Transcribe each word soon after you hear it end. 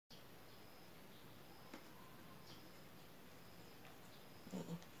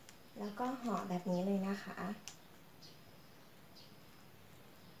แล้วก็ห่อแบบนี้เลยนะคะ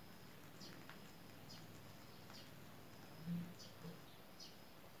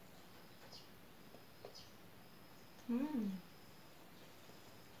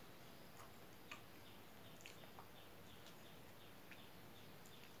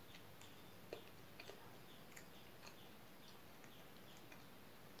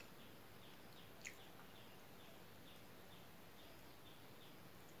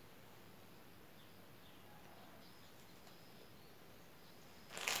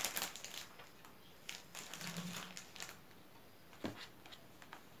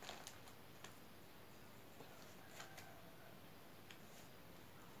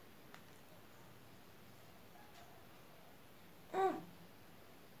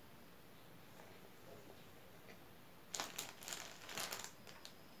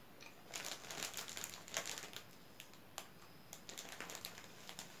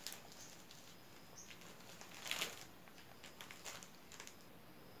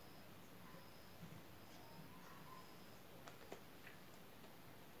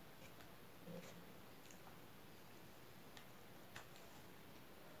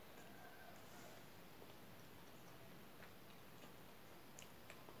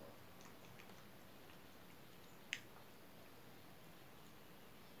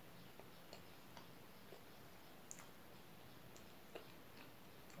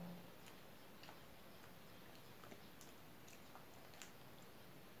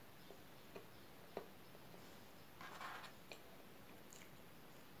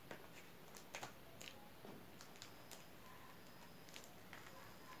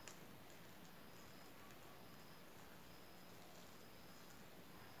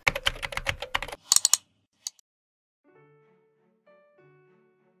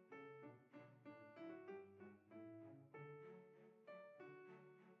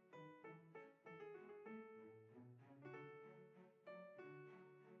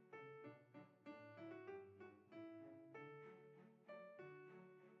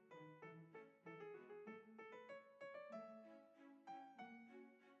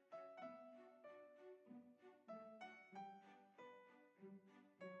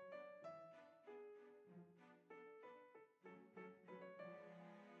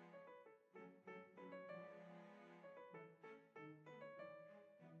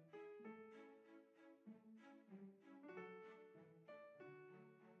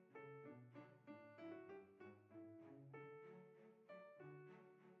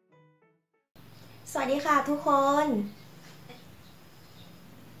สวัสดีค่ะทุกคน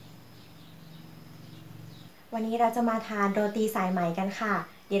วันนี้เราจะมาทานโรตีสายไหมกันค่ะ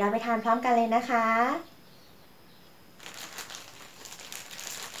เดี๋ยวเราไปทานพร้อมกันเลยนะคะ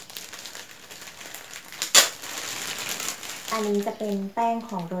อันนี้จะเป็นแป้ง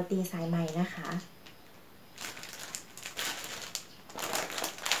ของโรตีสายไหมนะคะ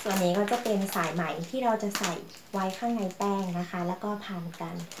ส่วนนี้ก็จะเป็นสายไหมที่เราจะใส่ไว้ข้างในแป้งนะคะแล้วก็พัน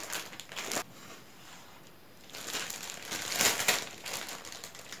กัน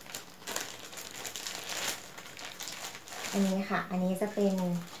อันนี้ค่ะอันนี้จะเป็น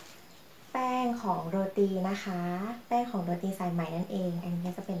แป้งของโรตีนะคะแป้งของโรตีสายไหมนั่นเองอัน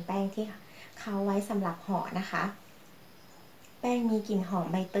นี้จะเป็นแป้งที่เขาไว้สำหรับห่อนะคะแป้งมีกลิ่นหอม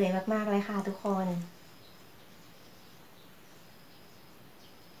ใบเตยมากๆเลยค่ะทุกคน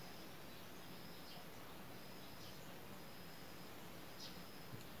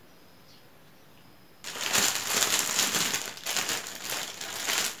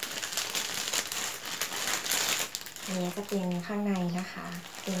อันนี้จะเป็นข้างในนะคะ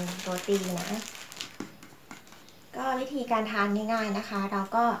เป็นโรตีนะก็วิธีการทานง่ายๆนะคะเรา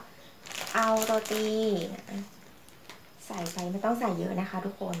ก็เอาโรตีใส่ไปไม่ต้องใส่เยอะนะคะ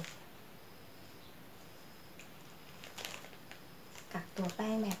ทุกคนกักตัวแป้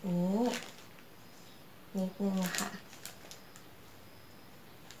งแบบนี้นิดนึงค่ะ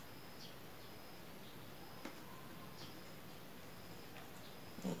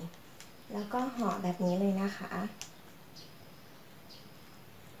แล้วก็ห่อแบบนี้เลยนะคะ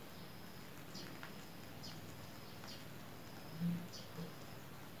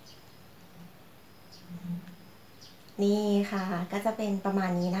นี่ค่ะก็จะเป็นประมา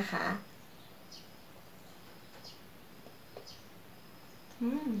ณนี้นะคะ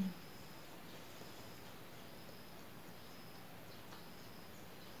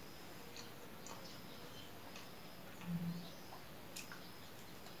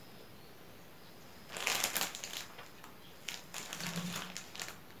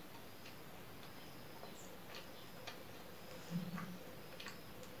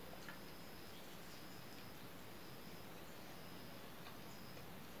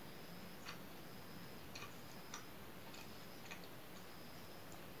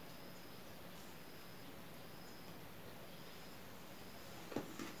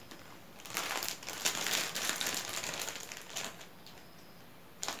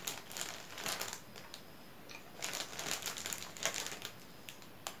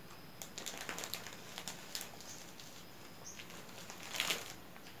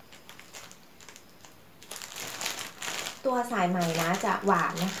ตัวสายไหมนะจะหวา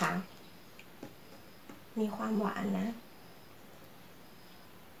นนะคะ มีความหวานนะ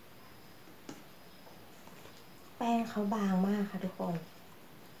แป้งเขาบางมากค่ะทุกคน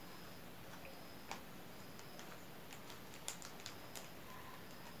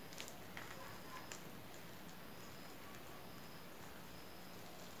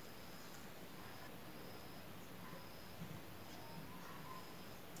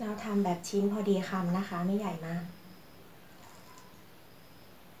เราทำแบบชิ้นพอดีคำนะคะไม่ใหญ่มาก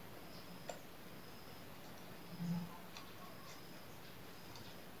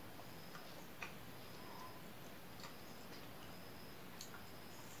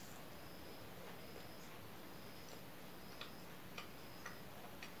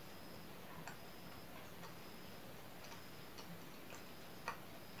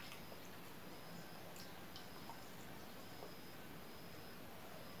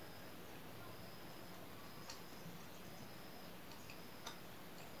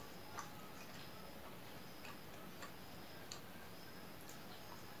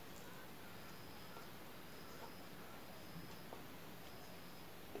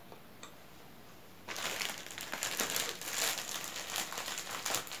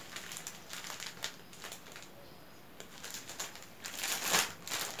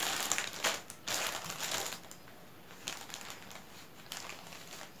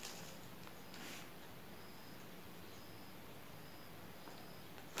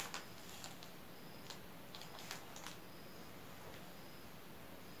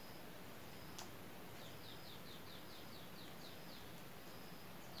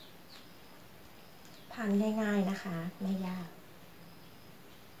ทานง่ายๆนะคะไม่ยาก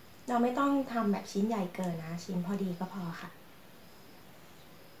เราไม่ต้องทำแบบชิ้นใหญ่เกินนะชิ้นพอดีก็พอค่ะ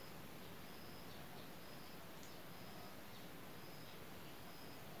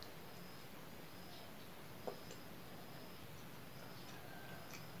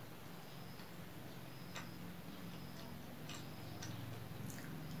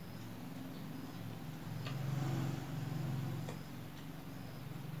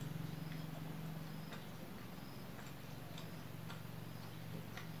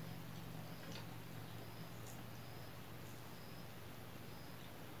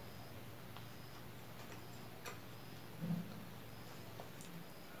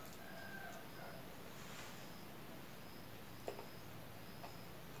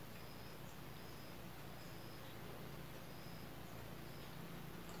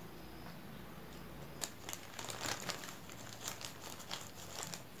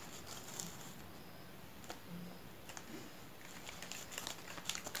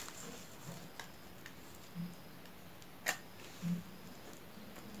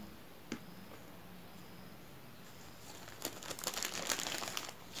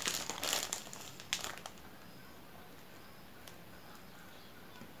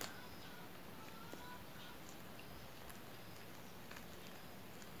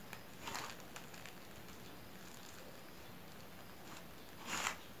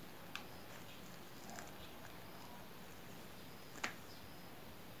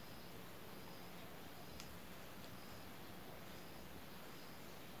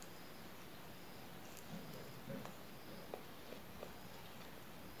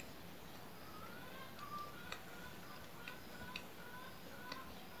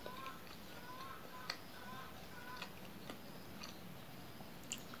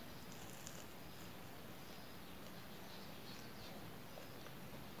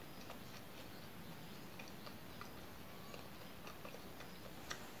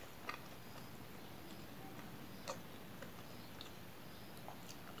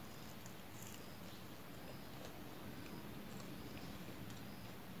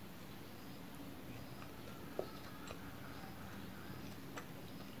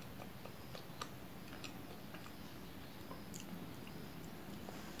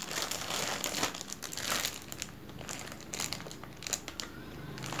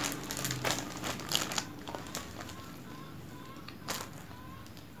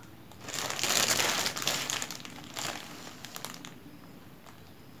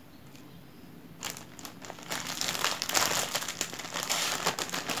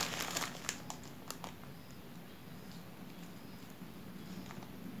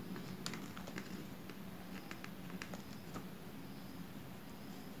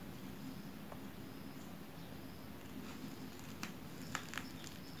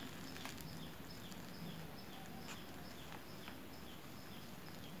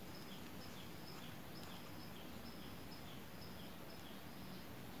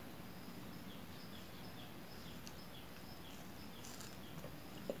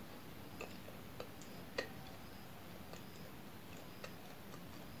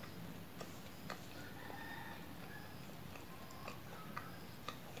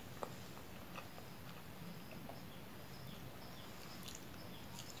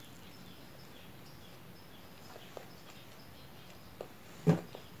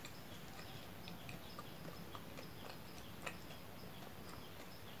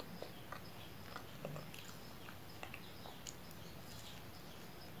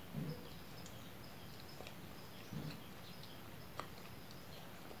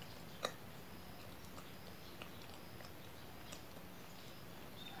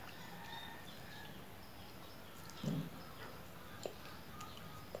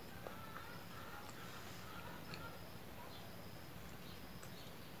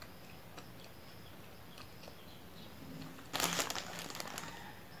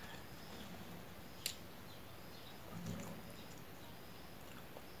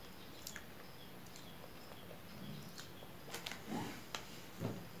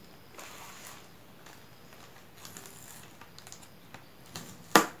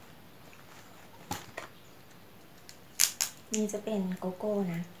นี้จะเป็นโกโก้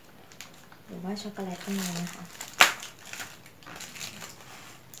นะหรือว่าช็อกโกแลตข้างในนะคะ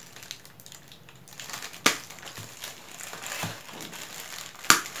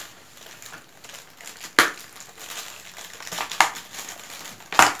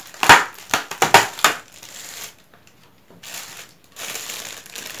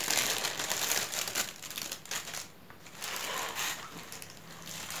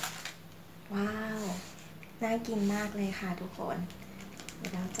ว้าวน่ากินมากเลยค่ะทุกคนเดี๋ย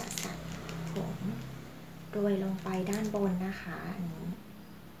วเราจะใส่ผงโรยลงไปด้านบนนะคะ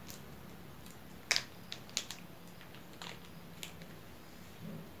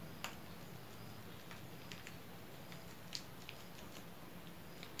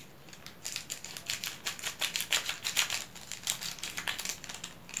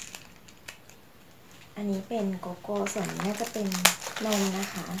อันนี้เป็นโกโก้ส่วนนี้น่าจะเป็นนมนะ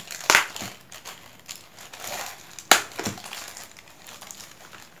คะ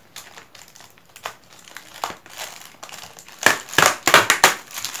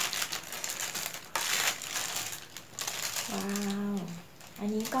ว้าวอัน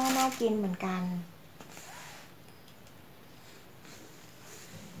นี้ก็น่ากินเหมือนกัน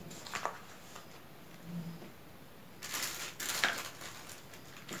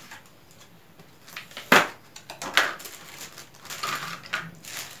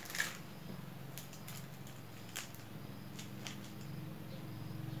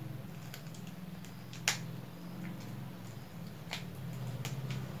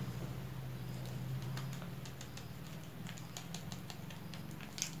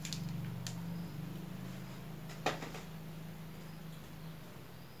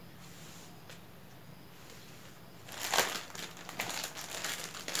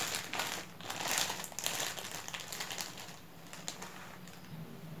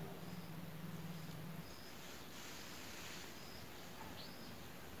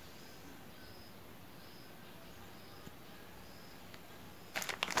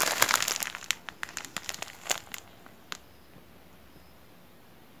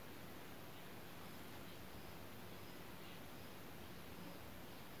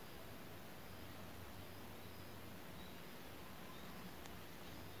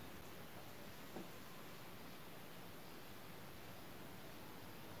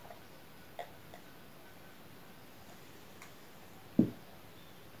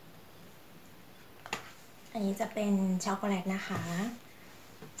อันนี้จะเป็นช็อกโกแลตนะคะ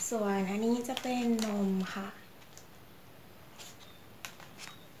ส่วนอันนี้จะเป็นนมค่ะ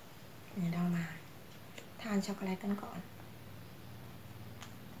เดี๋ยวเรามาทานช็อกโกแลตกันก่อน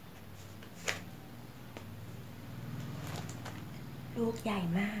ลูกใหญ่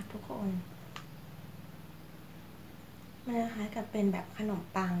มากทุกคนมันคล้ายกับเป็นแบบขนม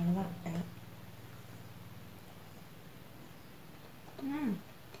ปังหรือเปล่าอันนี้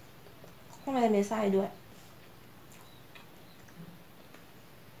ข้างในมีไส้ด้วย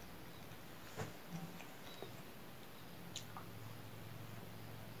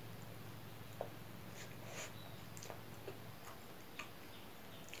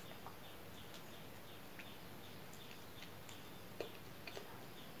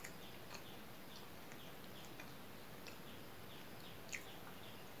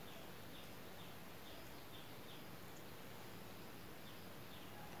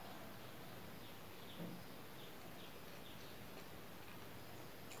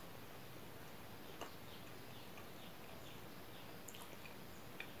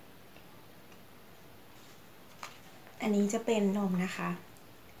อันนี้จะเป็นนมนะคะ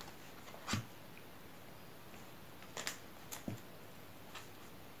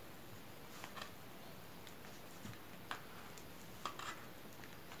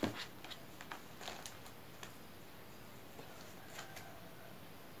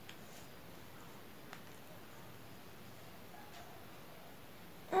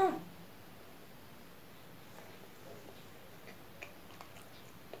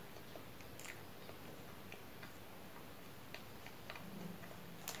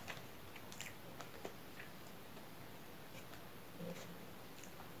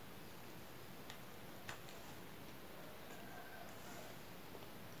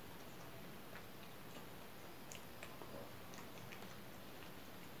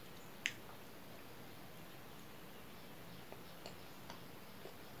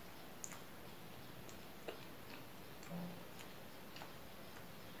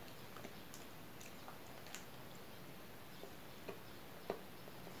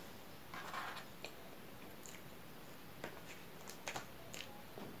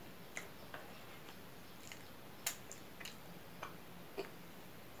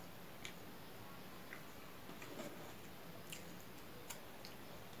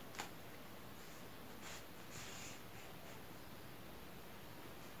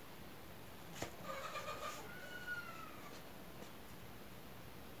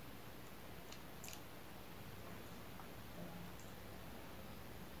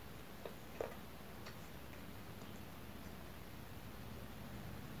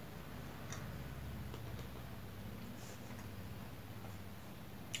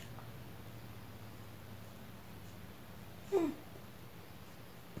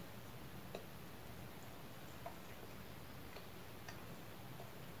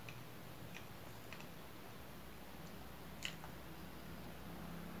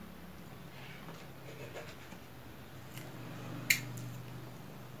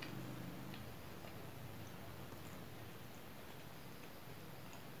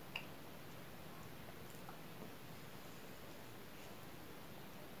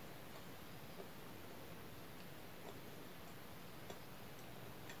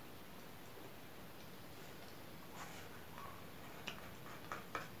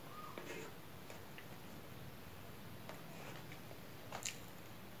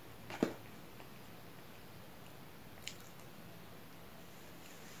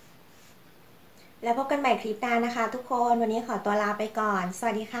แล้วพบกันใหม่คลิปหน้านะคะทุกคนวันนี้ขอตัวลาไปก่อนส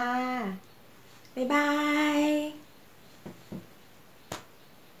วัสดีค่ะบ๊ายบาย